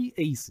these three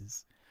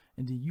aces,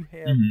 and then you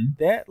have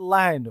that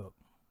lineup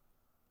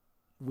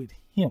with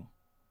him.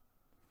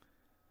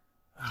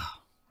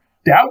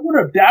 That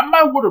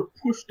might would have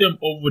pushed them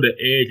over the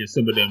edge in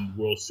some of them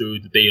World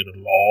Series that they had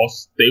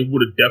lost. They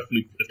would have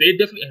definitely, if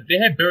they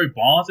had Barry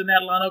Bonds in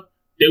that lineup,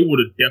 they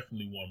would have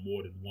definitely won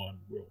more than one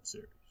World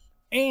Series.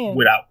 And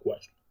without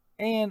question.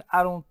 And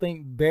I don't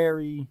think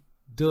Barry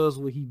does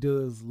what he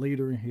does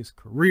later in his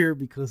career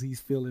because he's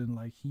feeling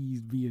like he's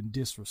being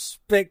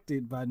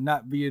disrespected by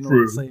not being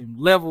on the same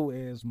level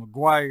as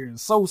McGwire and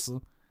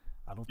Sosa.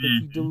 I don't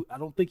think he do. I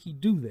don't think he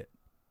do that.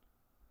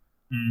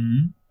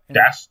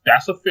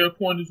 That's a fair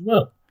point as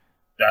well.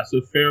 That's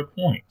a fair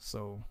point.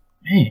 So,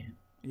 man.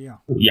 Yeah.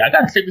 Yeah, I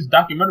gotta check this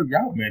documentary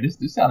out, man. This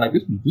sounds like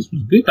this was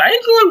good. I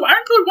enjoyed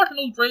watching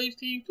those Braves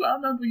teams too. I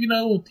remember,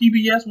 on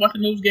TBS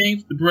watching those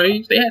games, the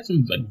Braves. They had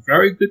some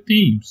very good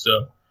teams.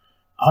 So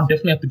I'll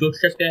definitely have to go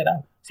check that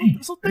out.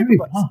 So think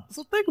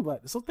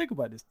about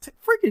this.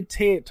 Freaking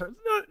Ted Turner.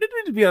 There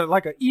needs to be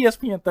like an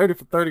ESPN 30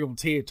 for 30 on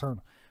Ted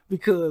Turner.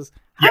 Because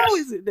how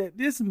is it that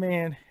this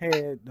man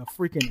had the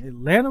freaking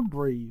Atlanta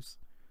Braves?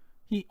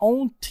 He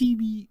owned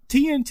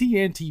TNT and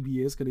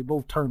TBS because they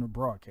both Turner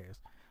broadcast.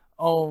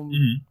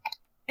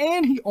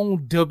 And he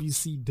owned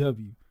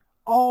WCW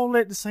all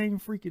at the same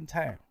freaking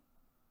time.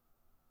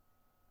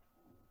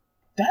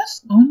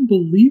 That's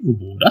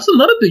unbelievable. That's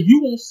another thing.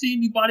 You won't see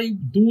anybody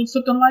doing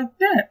something like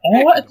that.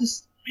 All at the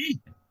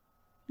same.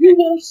 You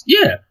won't.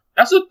 Yeah,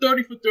 that's a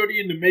 30 for 30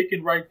 in the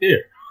making right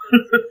there.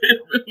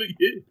 It really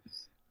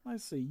is.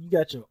 Let's see. You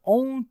got your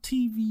own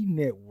TV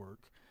network.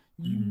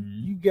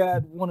 You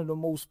got one of the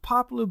most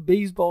popular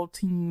baseball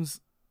teams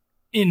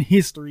in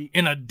history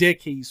in a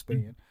decade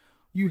span.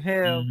 You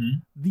have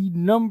the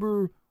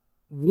number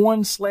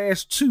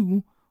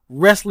 1/2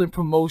 wrestling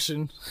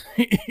promotion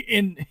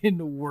in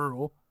the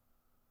world,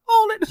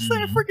 all at the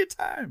same freaking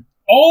time.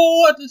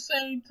 All at the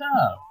same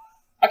time.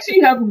 I see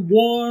you having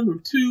one or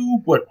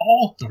two, but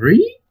all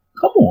three?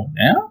 Come on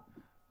now.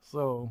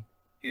 So,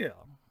 yeah.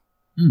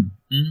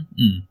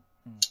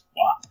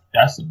 Wow,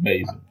 that's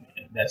amazing,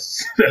 man.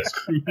 That's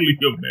truly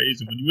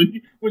amazing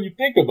when you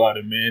think about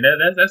it, man.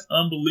 That's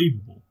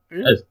unbelievable.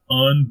 That's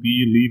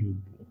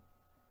unbelievable.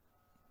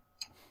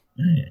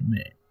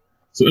 Man.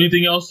 So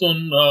anything else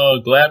on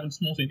Glavine,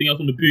 Smoltz? Anything else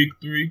on the big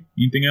three?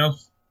 Anything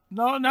else?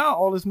 No, now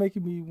all it's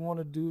making me want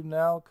to do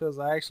now, because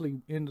I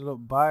actually ended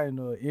up buying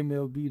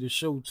MLB The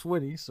Show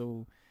 20,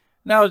 so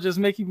now it's just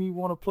making me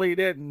want to play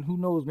that, and who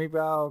knows, maybe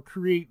I'll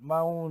create my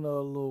own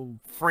little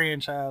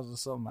franchise or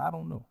something. I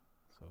don't know.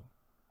 So.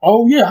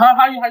 Oh yeah,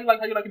 how you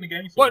liking the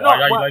game? So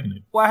how you liking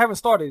it? Well, I haven't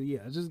started it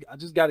yet. I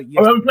just got it yesterday.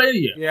 Oh, you haven't played it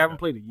yet? Yeah, I haven't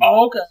played it yet.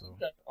 Oh, okay, so.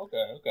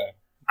 okay.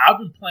 I've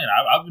been playing.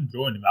 I've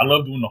enjoyed it. I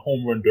love doing the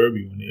home run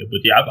derby on there.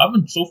 But yeah, I've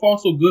been so far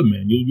so good,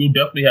 man. You'll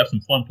definitely have some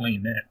fun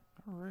playing that.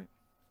 All right.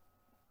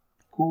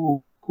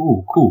 Cool.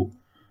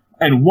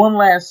 And one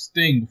last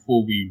thing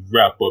before we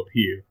wrap up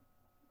here.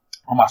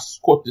 I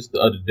caught this the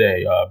other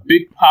day.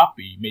 Big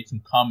Papi made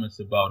some comments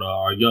about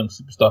our young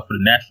superstar for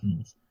the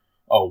Nationals,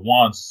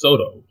 Juan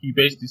Soto. He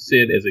basically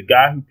said, as a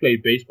guy who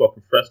played baseball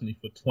professionally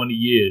for 20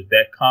 years,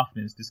 that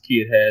confidence this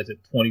kid has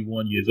at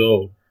 21 years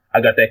old, I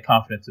got that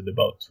confidence at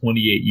about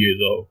 28 years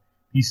old.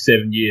 He's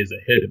 7 years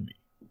ahead of me.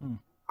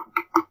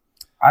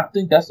 I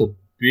think that's a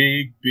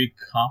big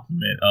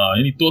compliment.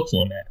 Any thoughts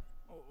on that?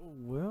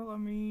 Well, I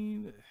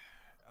mean,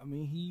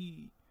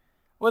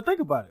 think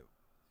about it.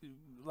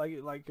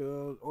 Like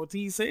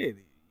Ortiz said,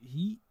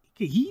 he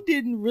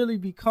didn't really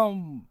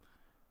become,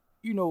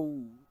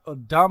 a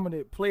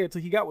dominant player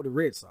till he got with the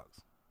Red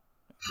Sox.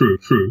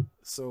 True.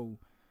 So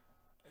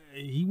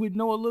he would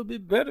know a little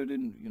bit better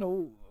than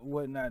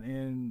whatnot.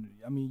 And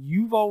I mean,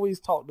 you've always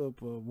talked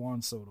up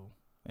Juan Soto,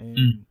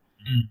 and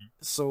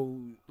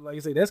so like I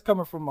say, that's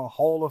coming from a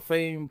Hall of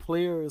Fame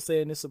player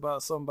saying this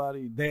about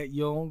somebody that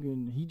young,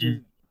 and he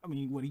just. I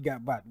mean, he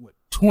got about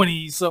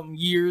 20-something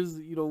years,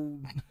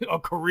 a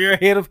career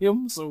ahead of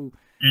him. So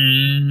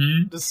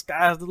the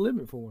sky's the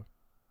limit for him.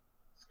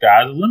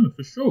 Sky's the limit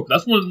for sure.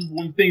 That's one of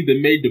the things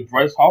that made the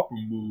Bryce Harper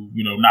move,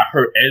 not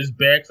hurt as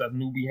bad. Because I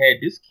knew we had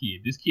this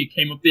kid. This kid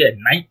came up there at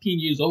 19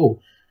 years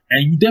old,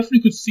 and you definitely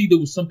could see there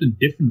was something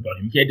different about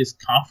him. He had this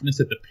confidence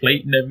at the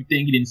plate and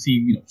everything. He didn't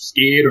seem,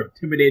 scared or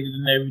intimidated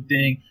and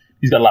everything.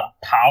 He's got a lot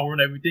of power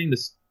and everything.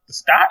 The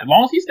sky, as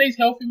long as he stays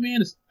healthy, man,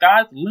 the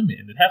sky's the limit.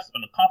 And to have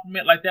a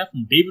compliment like that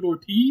from David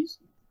Ortiz,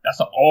 that's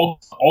an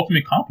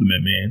ultimate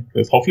compliment, man.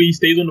 Because hopefully he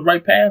stays on the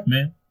right path,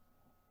 man.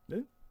 Yeah.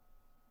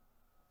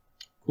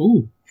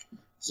 Cool.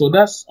 So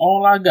that's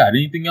all I got.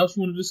 Anything else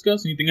you want to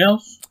discuss? Anything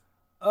else?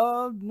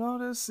 No,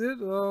 that's it.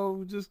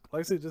 Just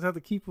like I said, just have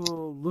to keep a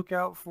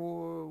lookout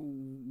for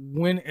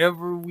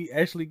whenever we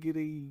actually get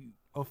a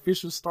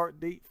official start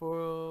date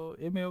for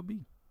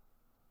MLB.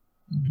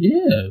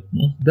 Yeah,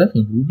 most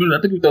definitely.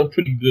 I think we've done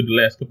pretty good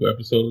the last couple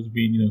episodes,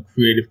 being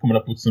creative, coming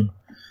up with some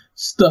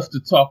stuff to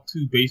talk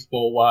to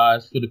baseball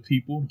wise for the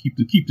people, keep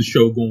the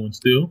show going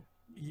still.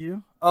 Yeah.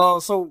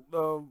 So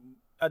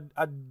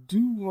I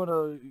do want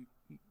to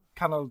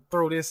kind of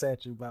throw this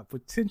at you about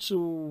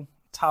potential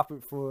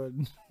topic for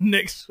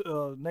next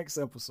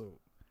episode.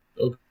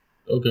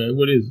 Okay,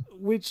 what is it?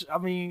 Which, I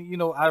mean,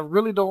 I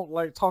really don't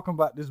like talking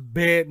about this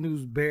bad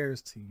news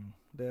Bears team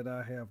that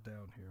I have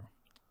down here.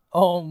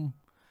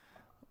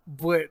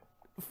 But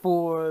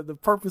for the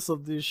purpose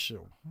of this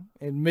show,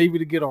 and maybe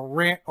to get a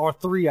rant or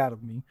three out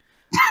of me,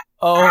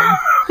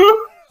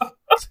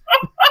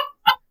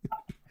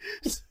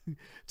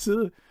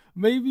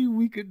 maybe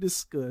we could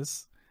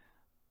discuss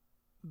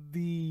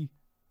the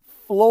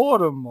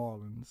Florida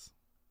Marlins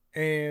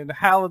and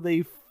how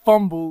they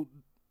fumbled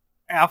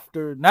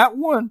after not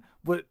one,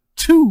 but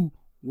two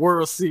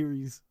World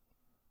Series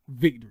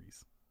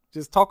victories.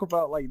 Just talk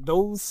about like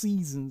those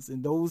seasons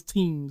and those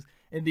teams,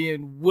 and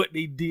then what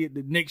they did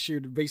the next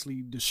year to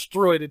basically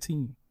destroy the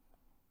team.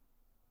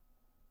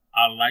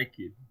 I like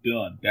it.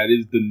 Done. That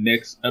is the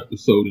next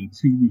episode in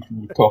 2 weeks.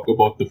 We'll talk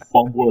about the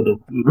fumble of the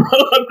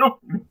Marlins.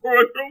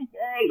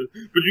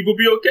 But you gonna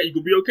be okay. You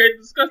gonna be okay to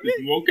discuss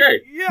it. You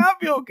okay? Yeah, I'll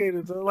be okay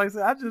to talk. Like I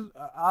said,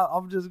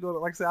 I'm just gonna,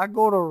 like I said, I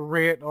go to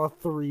rant or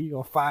 3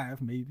 or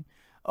 5 maybe.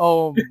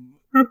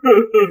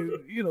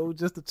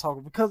 Just to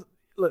talk, because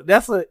look,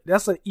 that's a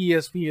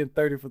ESPN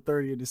 30 for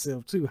 30 in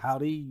itself too. How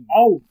they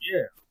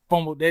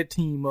fumbled that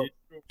team up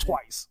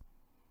twice.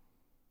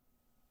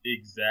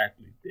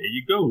 Exactly. There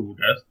you go.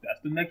 That's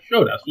the next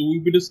show. That's what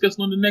we'll be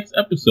discussing on the next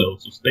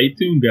episode. So stay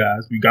tuned,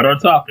 guys. We got our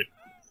topic.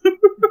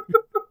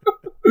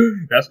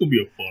 That's gonna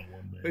be a fun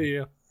one, man.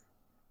 Yeah.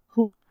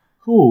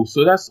 Cool.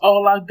 So that's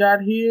all I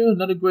got here.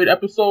 Another great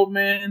episode,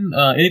 man.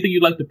 Anything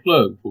you'd like to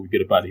plug before we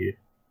get up out of here?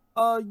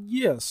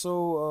 Yeah.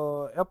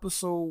 So,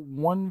 episode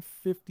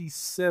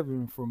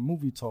 157 for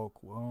Movie Talk.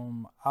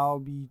 I'll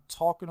be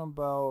talking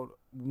about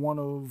one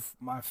of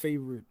my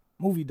favorite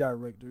movie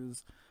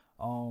directors.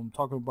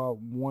 Talking about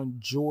one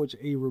George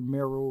A.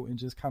 Romero, and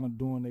just kind of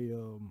doing a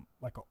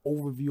like an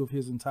overview of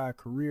his entire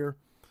career,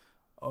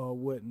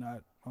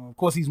 whatnot. Of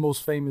course, he's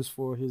most famous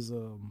for his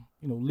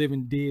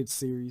Living Dead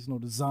series,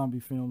 the zombie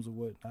films or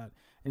whatnot,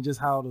 and just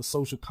how the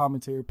social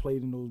commentary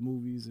played in those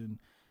movies. And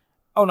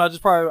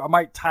I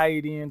might tie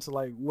it into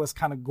like what's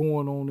kind of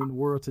going on in the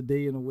world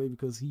today in a way,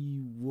 because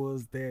he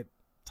was that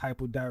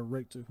type of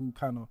director who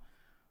kind of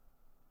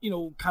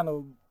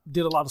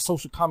did a lot of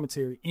social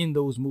commentary in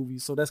those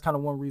movies. So that's kind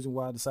of one reason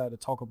why I decided to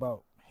talk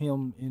about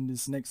him in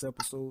this next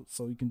episode.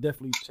 So you can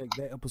definitely check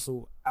that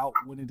episode out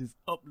when it is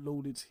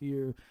uploaded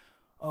here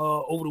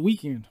over the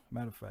weekend,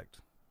 matter of fact.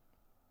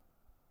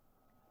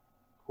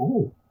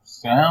 Cool.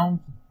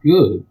 Sounds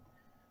good.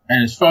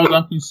 And as far as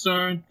I'm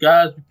concerned,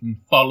 guys, you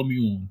can follow me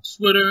on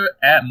Twitter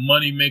at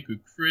MoneyMaker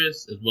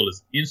Chris, as well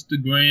as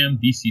Instagram,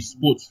 DC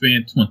Sports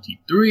Fan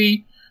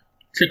 23.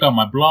 Check out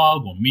my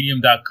blog on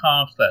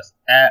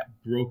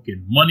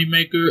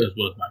medium.com/@BrokenMoneymaker, as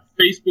well as my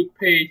Facebook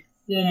page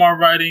for my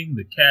writing,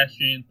 The Cash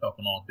In,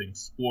 talking all things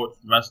sports,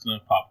 wrestling,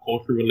 pop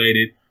culture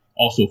related.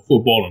 Also,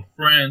 Football and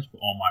Friends for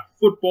all my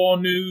football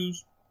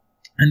news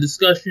and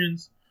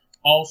discussions.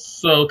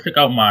 Also, check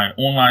out my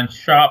online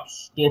shop,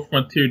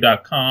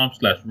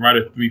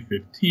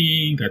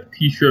 storefrontier.com/writer315. Got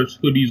t-shirts,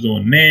 hoodies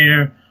on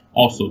there.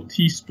 Also,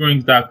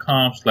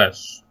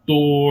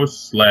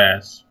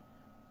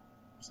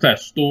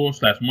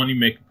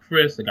 teesprings.com/store/Moneymaker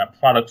Chris. I got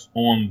products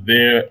on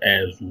there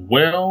as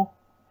well.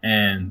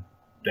 And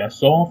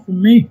that's all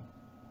from me.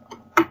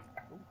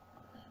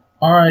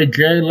 All right,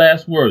 Jay,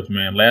 last words,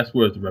 man. Last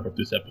words to wrap up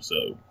this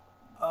episode.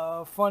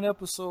 Fun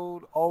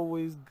episode,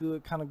 always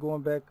good, kind of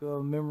going back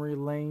memory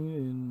lane,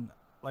 and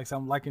like I said,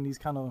 I'm liking these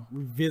kind of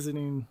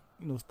revisiting,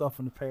 stuff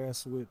from the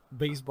past with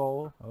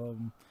baseball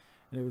and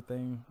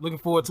everything. Looking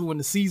forward to when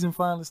the season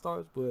finally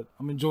starts, but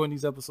I'm enjoying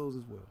these episodes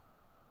as well.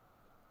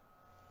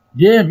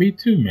 Yeah, me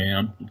too,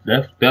 man. I'm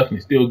definitely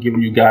still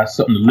giving you guys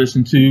something to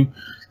listen to.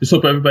 Just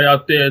hope everybody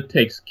out there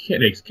takes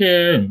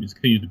care and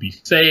continues to be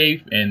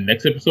safe. And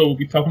next episode, we'll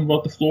be talking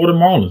about the Florida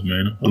Marlins,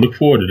 man. I look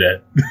forward to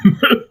that.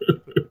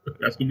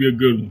 That's going to be a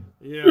good one.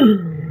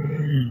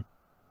 Yeah.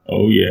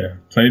 Oh, yeah.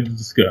 Plenty to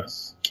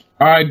discuss.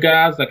 All right,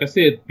 guys. Like I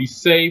said, be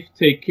safe,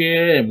 take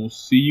care, and we'll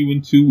see you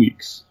in 2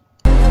 weeks.